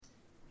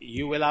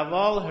You will have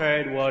all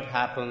heard what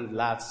happened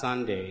last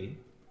Sunday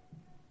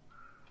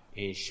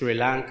in Sri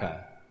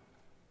Lanka,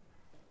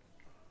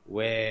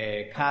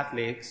 where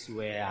Catholics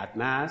were at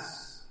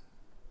Mass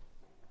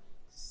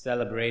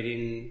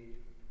celebrating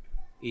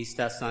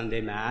Easter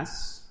Sunday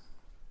Mass,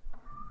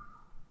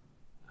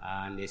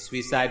 and a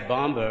suicide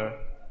bomber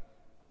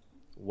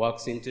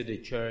walks into the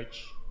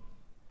church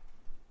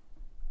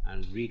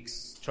and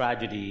wreaks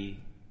tragedy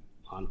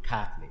on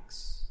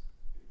Catholics.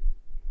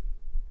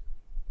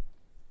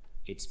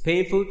 It's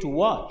painful to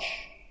watch.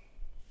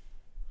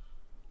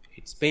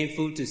 It's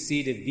painful to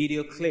see the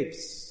video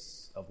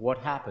clips of what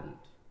happened.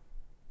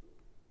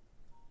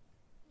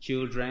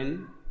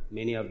 Children,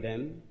 many of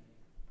them,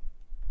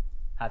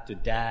 had to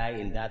die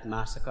in that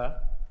massacre.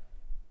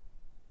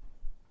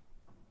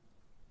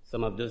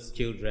 Some of those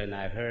children,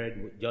 I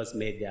heard, just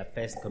made their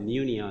first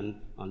communion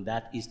on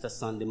that Easter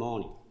Sunday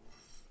morning.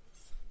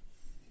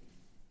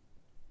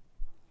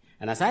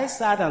 And as I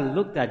sat and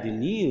looked at the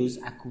news,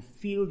 I could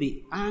feel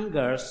the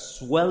anger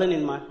swelling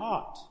in my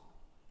heart.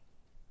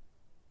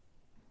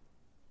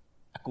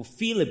 I could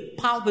feel a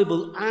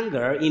palpable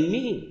anger in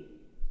me.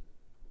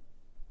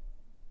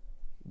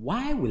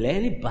 Why will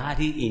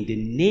anybody in the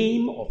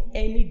name of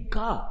any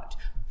God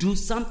do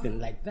something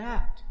like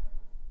that?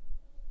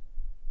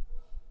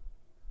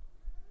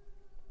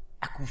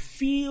 I could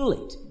feel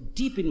it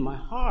deep in my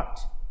heart.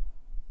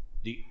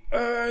 The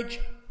urge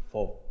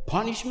for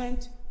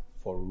punishment,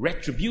 for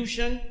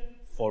retribution,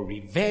 for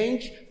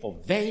revenge, for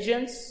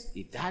vengeance,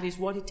 if that is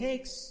what it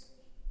takes.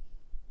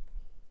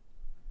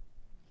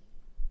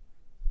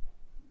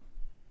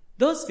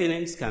 Those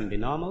feelings can be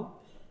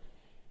normal,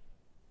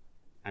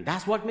 and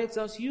that's what makes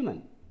us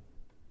human.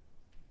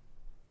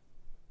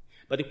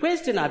 But the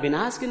question I've been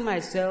asking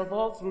myself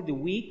all through the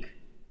week,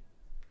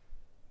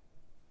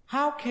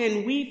 how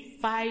can we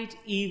fight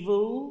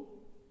evil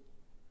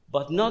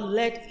but not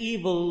let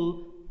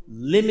evil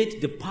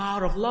limit the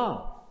power of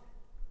love?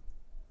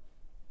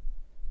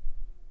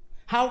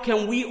 How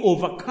can we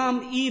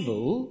overcome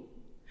evil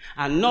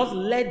and not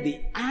let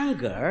the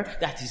anger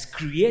that is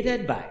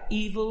created by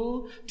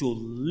evil to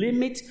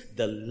limit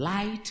the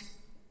light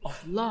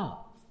of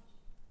love?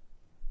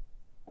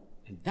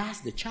 And that's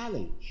the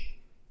challenge.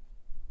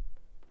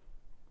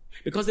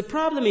 Because the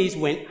problem is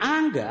when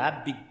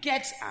anger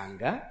begets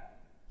anger,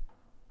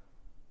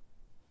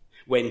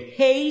 when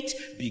hate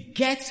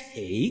begets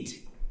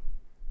hate,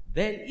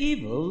 then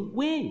evil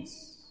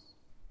wins.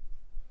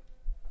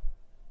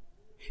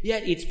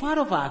 Yet it's part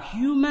of our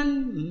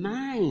human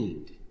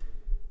mind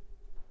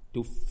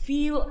to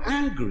feel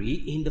angry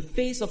in the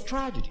face of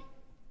tragedy,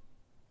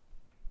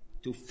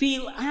 to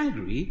feel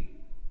angry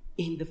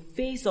in the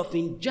face of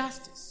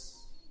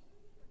injustice.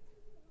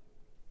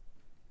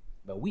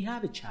 But we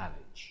have a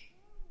challenge.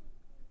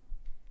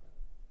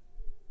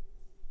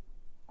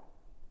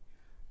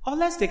 Or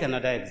let's take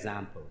another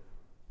example,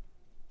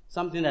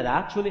 something that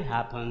actually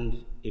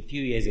happened a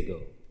few years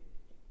ago.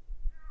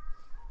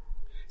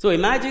 So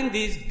imagine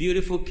this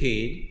beautiful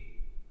kid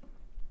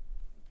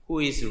who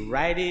is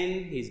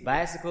riding his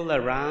bicycle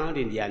around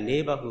in their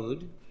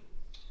neighborhood,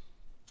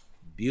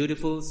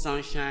 beautiful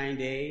sunshine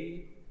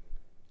day,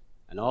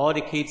 and all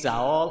the kids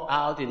are all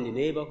out in the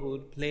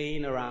neighborhood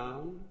playing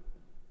around.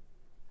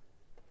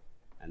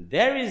 And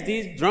there is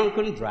this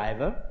drunken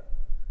driver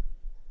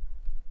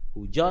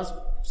who just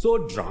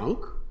so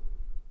drunk,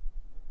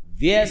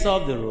 veers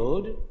off the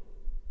road,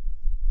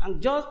 and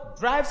just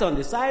drives on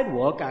the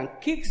sidewalk and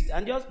kicks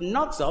and just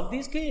knocks off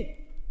this kid.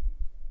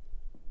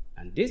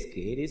 And this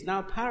kid is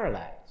now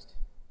paralyzed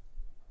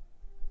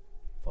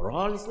for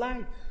all his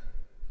life.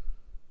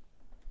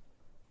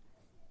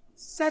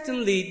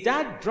 Certainly,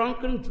 that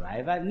drunken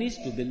driver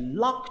needs to be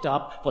locked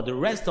up for the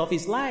rest of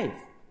his life.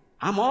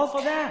 I'm all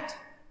for that.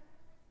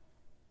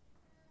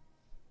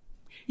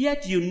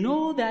 Yet you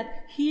know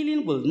that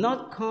healing will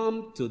not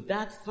come to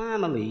that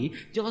family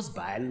just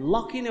by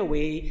locking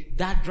away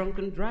that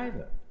drunken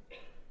driver.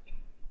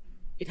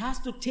 It has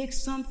to take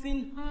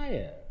something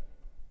higher.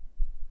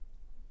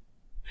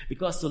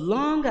 Because so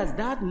long as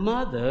that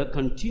mother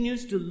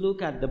continues to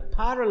look at the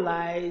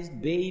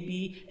paralyzed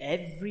baby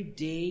every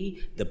day,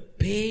 the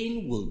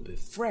pain will be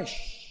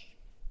fresh.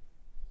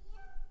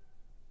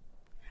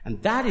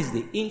 And that is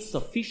the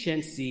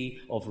insufficiency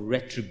of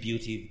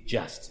retributive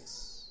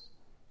justice.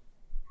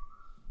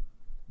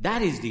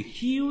 That is the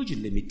huge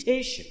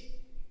limitation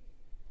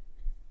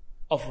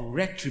of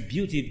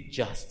retributive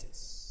justice.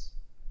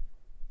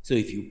 So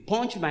if you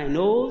punch my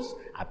nose,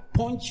 I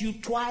punch you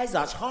twice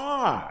as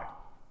hard.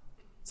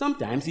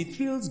 Sometimes it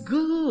feels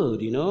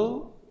good, you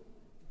know.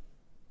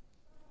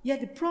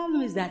 Yet the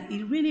problem is that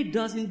it really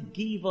doesn't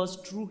give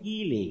us true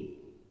healing.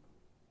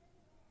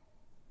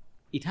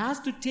 It has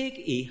to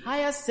take a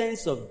higher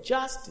sense of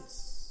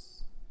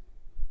justice,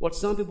 what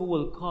some people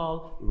will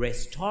call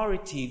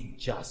restorative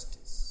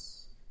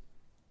justice,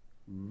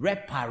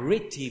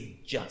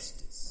 reparative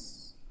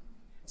justice,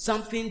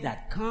 something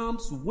that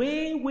comes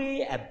way,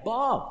 way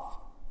above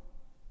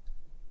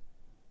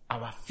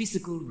our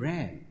physical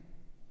realm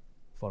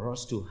for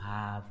us to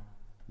have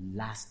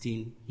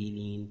lasting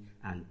healing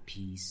and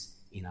peace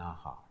in our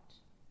heart.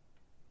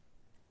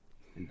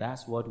 And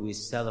that's what we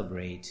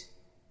celebrate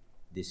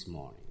this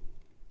morning.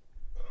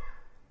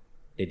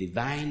 The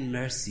divine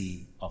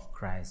mercy of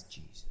Christ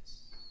Jesus.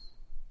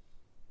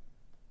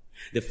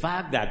 The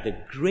fact that the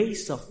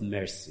grace of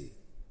mercy,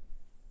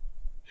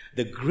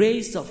 the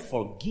grace of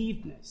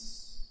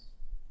forgiveness,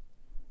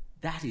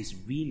 that is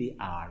really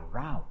our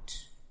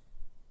route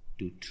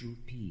to true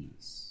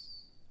peace.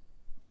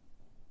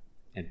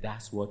 And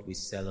that's what we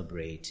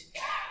celebrate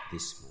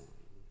this morning.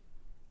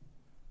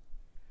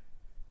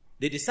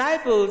 The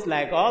disciples,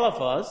 like all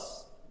of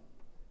us,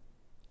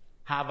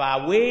 have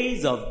our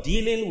ways of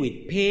dealing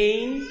with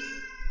pain,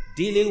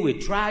 dealing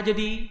with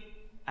tragedy,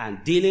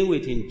 and dealing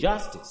with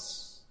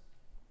injustice.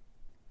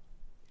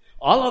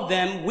 All of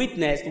them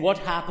witnessed what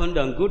happened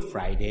on Good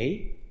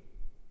Friday,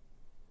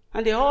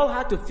 and they all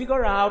had to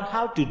figure out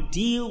how to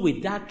deal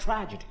with that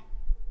tragedy.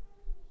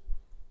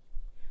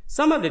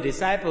 Some of the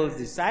disciples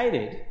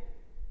decided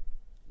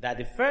that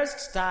the first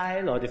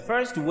style or the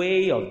first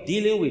way of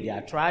dealing with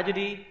their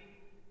tragedy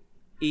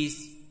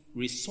is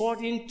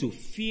resorting to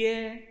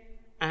fear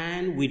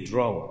and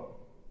withdrawal.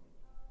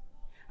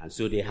 And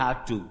so they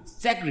had to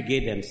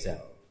segregate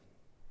themselves,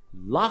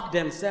 lock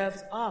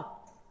themselves up.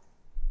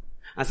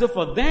 And so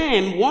for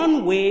them,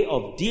 one way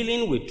of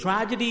dealing with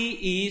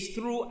tragedy is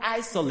through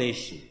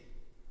isolation,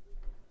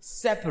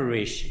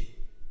 separation,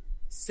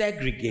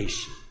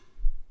 segregation.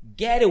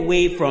 Get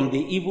away from the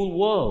evil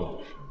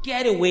world.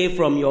 Get away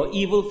from your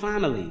evil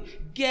family.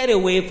 Get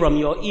away from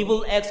your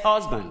evil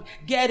ex-husband.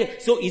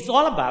 So it's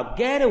all about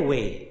get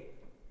away.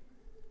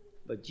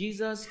 But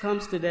Jesus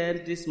comes to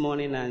them this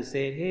morning and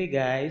said, hey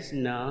guys,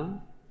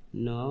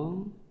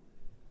 no.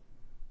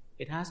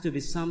 It has to be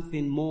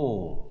something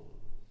more.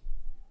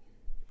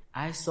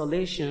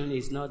 Isolation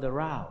is not the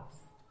route.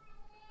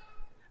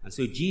 And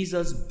so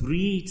Jesus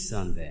breathes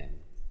on them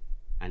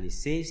and he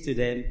says to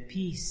them,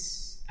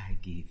 peace I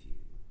give you.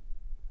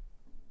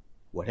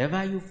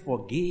 Whatever you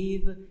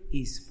forgive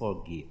is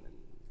forgiven.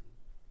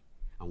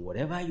 And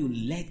whatever you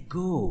let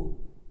go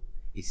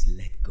is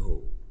let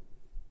go.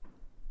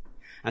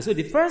 And so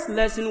the first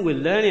lesson we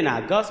learn in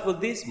our gospel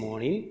this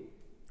morning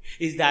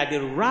is that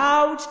the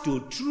route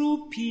to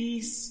true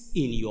peace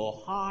in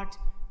your heart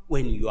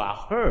when you are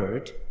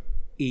hurt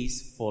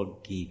is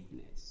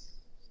forgiveness.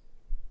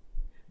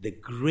 The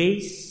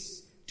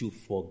grace to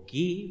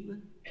forgive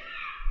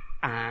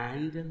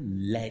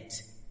and let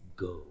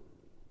go.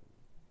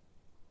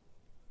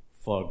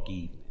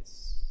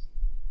 Forgiveness.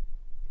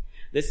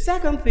 The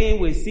second thing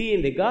we see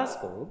in the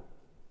gospel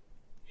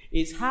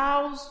is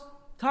how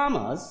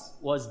Thomas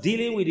was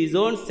dealing with his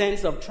own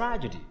sense of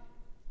tragedy.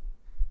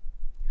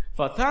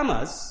 For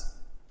Thomas,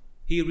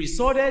 he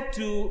resorted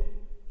to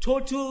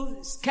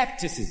total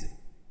skepticism,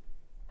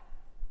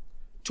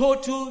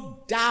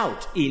 total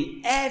doubt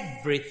in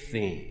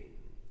everything.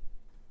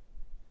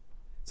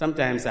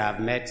 Sometimes I've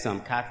met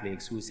some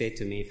Catholics who say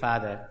to me,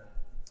 Father,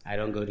 I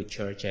don't go to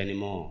church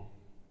anymore.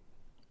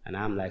 And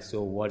I'm like,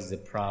 so what's the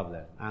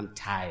problem? I'm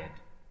tired.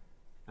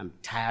 I'm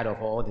tired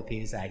of all the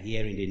things I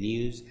hear in the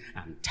news.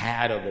 I'm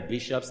tired of the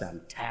bishops.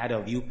 I'm tired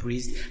of you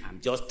priests.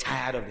 I'm just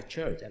tired of the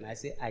church. And I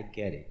say, I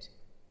get it.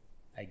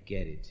 I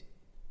get it.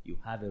 You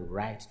have a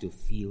right to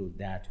feel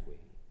that way.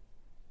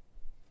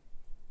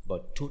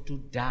 But total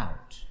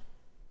doubt,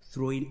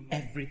 throwing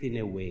everything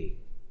away,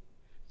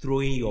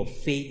 throwing your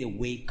faith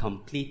away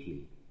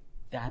completely,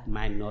 that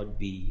might not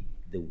be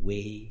the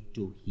way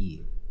to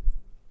heal.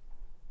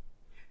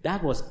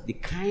 That was the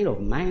kind of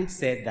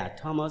mindset that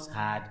Thomas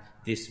had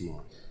this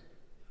morning.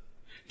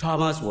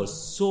 Thomas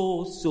was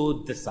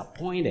so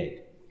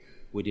disappointed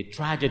with the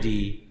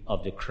tragedy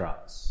of the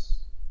cross.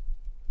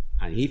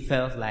 And he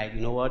felt like,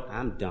 you know what,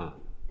 I'm done.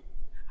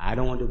 I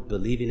don't want to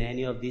believe in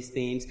any of these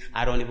things.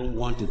 I don't even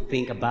want to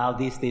think about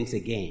these things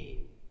again.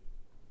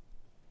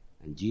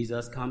 And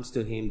Jesus comes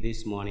to him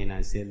this morning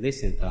and said,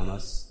 listen,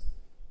 Thomas,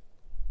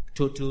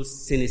 total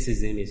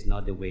cynicism is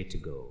not the way to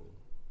go.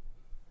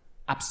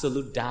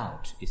 Absolute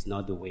doubt is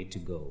not the way to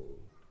go.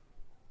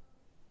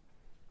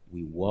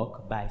 We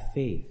walk by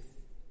faith.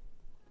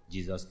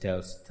 Jesus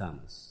tells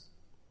Thomas,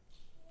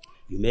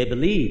 you may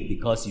believe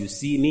because you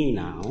see me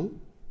now.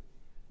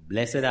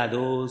 Blessed are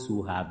those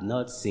who have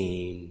not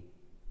seen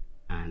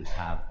and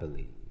have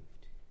believed.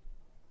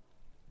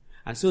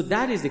 And so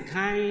that is the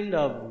kind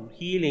of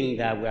healing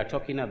that we are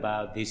talking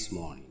about this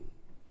morning.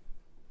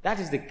 That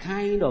is the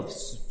kind of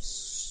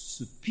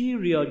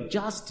superior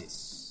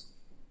justice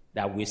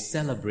that we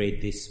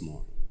celebrate this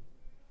morning.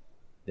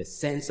 The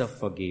sense of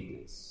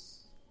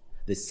forgiveness,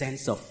 the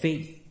sense of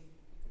faith,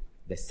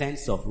 the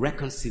sense of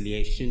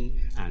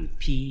reconciliation and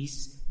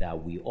peace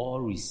that we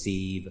all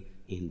receive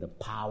in the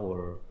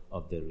power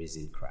of the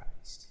risen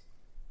Christ.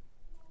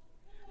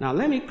 Now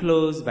let me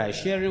close by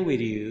sharing with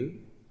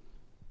you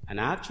an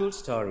actual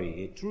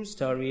story, a true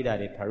story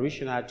that a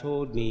parishioner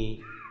told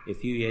me a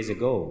few years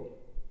ago.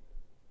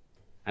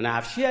 And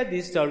I've shared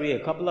this story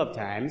a couple of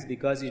times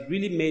because it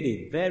really made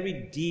a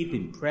very deep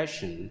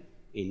impression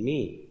in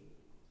me.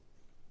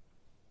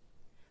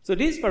 So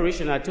this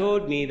parishioner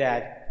told me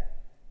that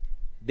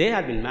They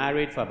had been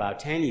married for about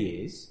 10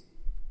 years,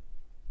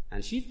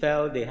 and she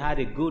felt they had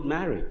a good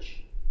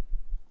marriage.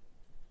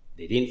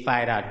 They didn't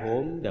fight at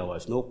home. There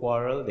was no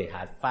quarrel. They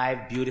had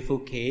 5 beautiful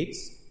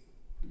kids.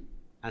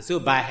 And so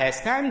by her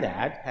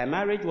standard, her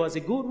marriage was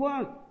a good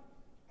one.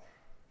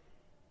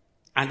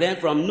 And then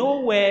from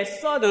nowhere,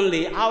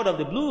 suddenly, out of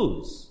the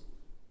blues,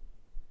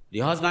 the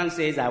husband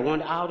says, I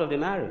want out of the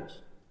marriage.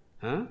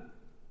 Huh?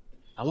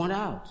 I want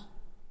out.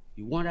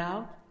 You want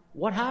out?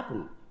 What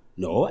happened?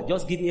 No,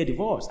 just give me a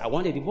divorce. I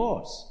want a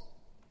divorce.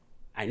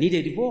 I need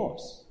a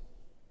divorce.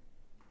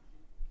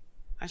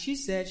 And she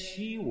said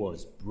she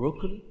was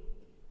broken,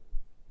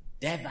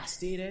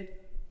 devastated,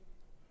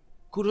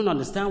 couldn't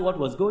understand what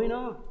was going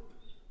on.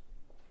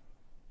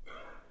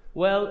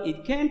 Well,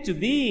 it came to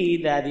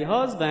be that the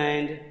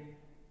husband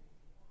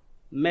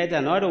met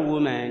another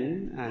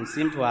woman and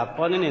seemed to have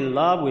fallen in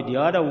love with the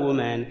other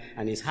woman,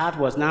 and his heart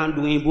was now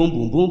doing boom,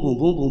 boom, boom, boom,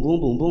 boom, boom, boom,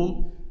 boom,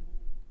 boom.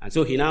 And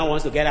so he now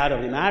wants to get out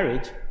of the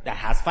marriage that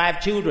has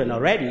 5 children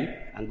already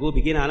and go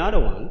begin another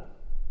one.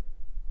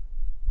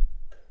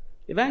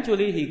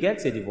 Eventually, he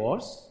gets a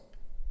divorce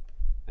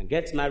and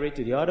gets married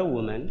to the other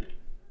woman.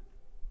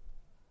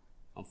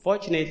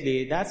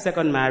 Unfortunately, that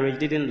second marriage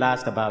didn't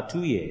last about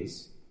 2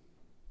 years,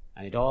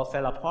 and it all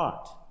fell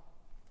apart.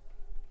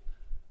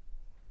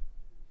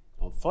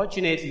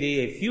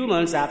 Unfortunately, a few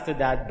months after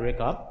that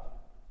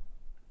breakup,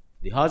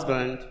 the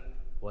husband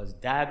was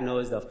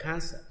diagnosed of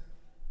cancer.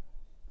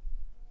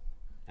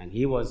 And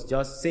he was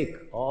just sick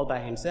all by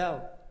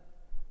himself.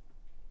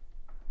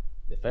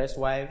 The first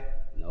wife,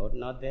 no,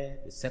 not there.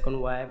 The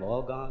second wife,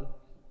 all gone.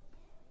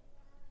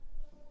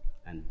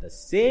 And the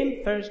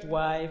same first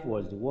wife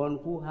was the one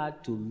who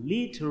had to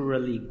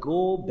literally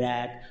go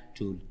back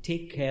to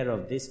take care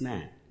of this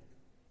man.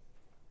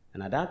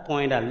 And at that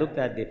point, I looked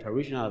at the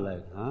parishioner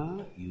like,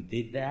 huh? You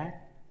did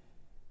that?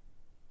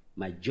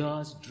 My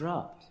jaws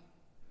dropped.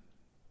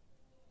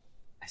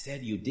 I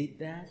said, you did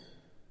that?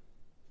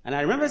 And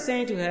I remember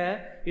saying to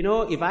her, you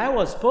know, if I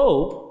was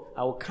Pope,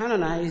 I would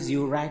canonize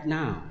you right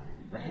now.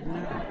 Right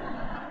now.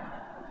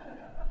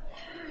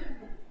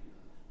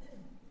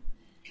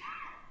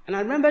 And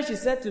I remember she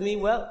said to me,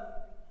 well,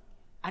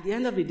 at the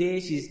end of the day,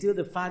 she's still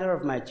the father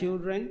of my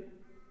children.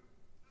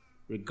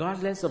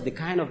 Regardless of the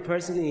kind of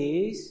person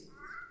he is,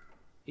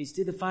 he's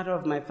still the father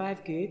of my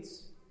 5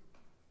 kids.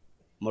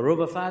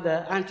 Moreover,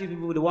 Father, aren't you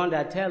people the one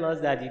that tell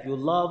us that if you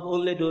love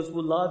only those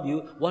who love you,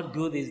 what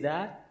good is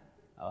that?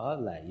 Oh,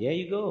 like, here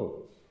you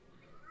go.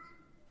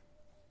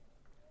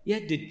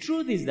 Yet the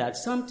truth is that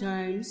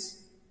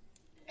sometimes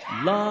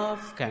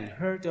love can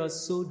hurt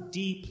us so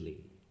deeply.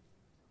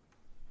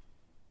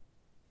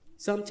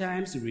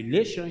 Sometimes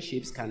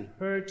relationships can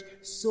hurt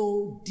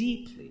so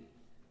deeply.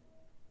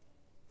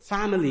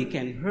 Family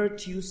can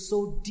hurt you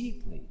so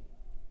deeply.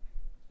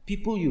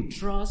 People you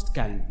trust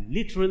can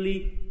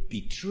literally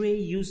betray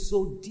you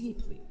so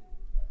deeply.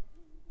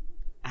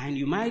 And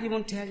you might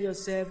even tell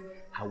yourself,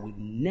 I will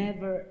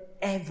never,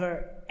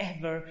 ever,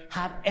 ever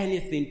have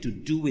anything to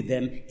do with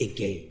them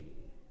again.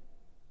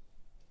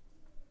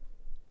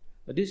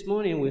 But this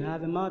morning we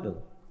have a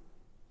model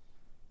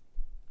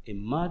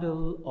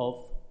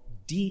of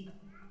deep,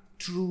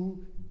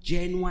 true,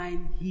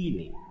 genuine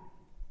healing.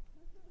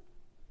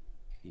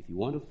 If you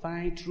want to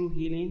find true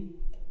healing,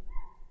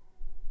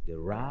 the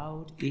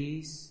route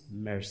is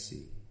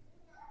mercy,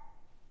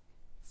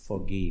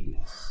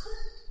 forgiveness,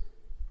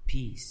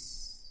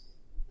 peace,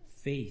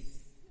 faith,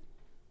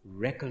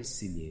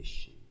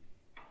 reconciliation.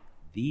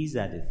 These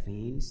are the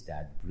things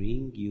that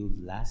bring you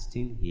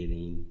lasting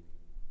healing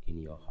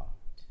in your heart.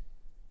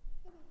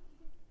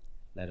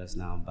 Let us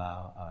now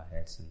bow our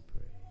heads and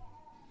pray.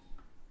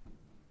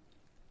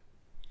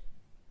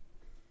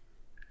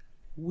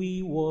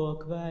 We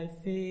walk by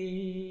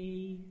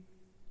faith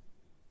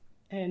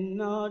and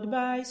not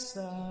by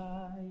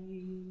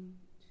sight.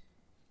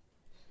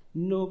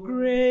 No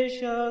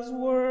gracious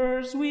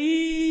words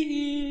we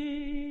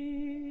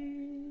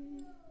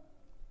hear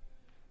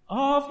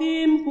of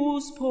him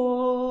who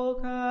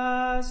spoke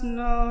as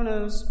none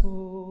else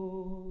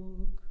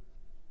spoke,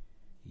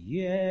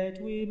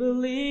 yet we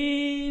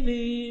believe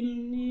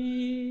him near.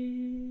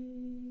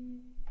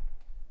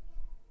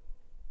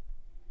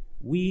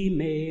 We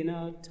may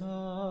not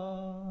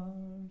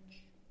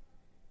touch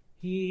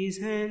his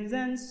hands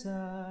and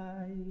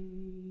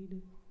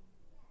side,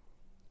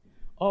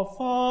 or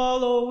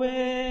follow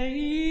where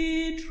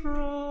he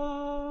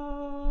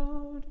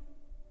trod,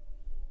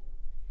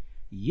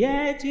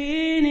 yet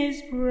in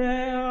his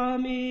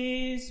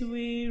promise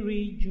we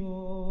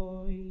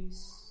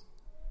rejoice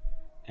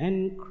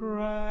and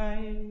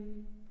cry,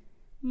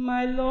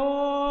 my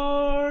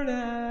Lord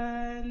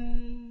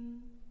and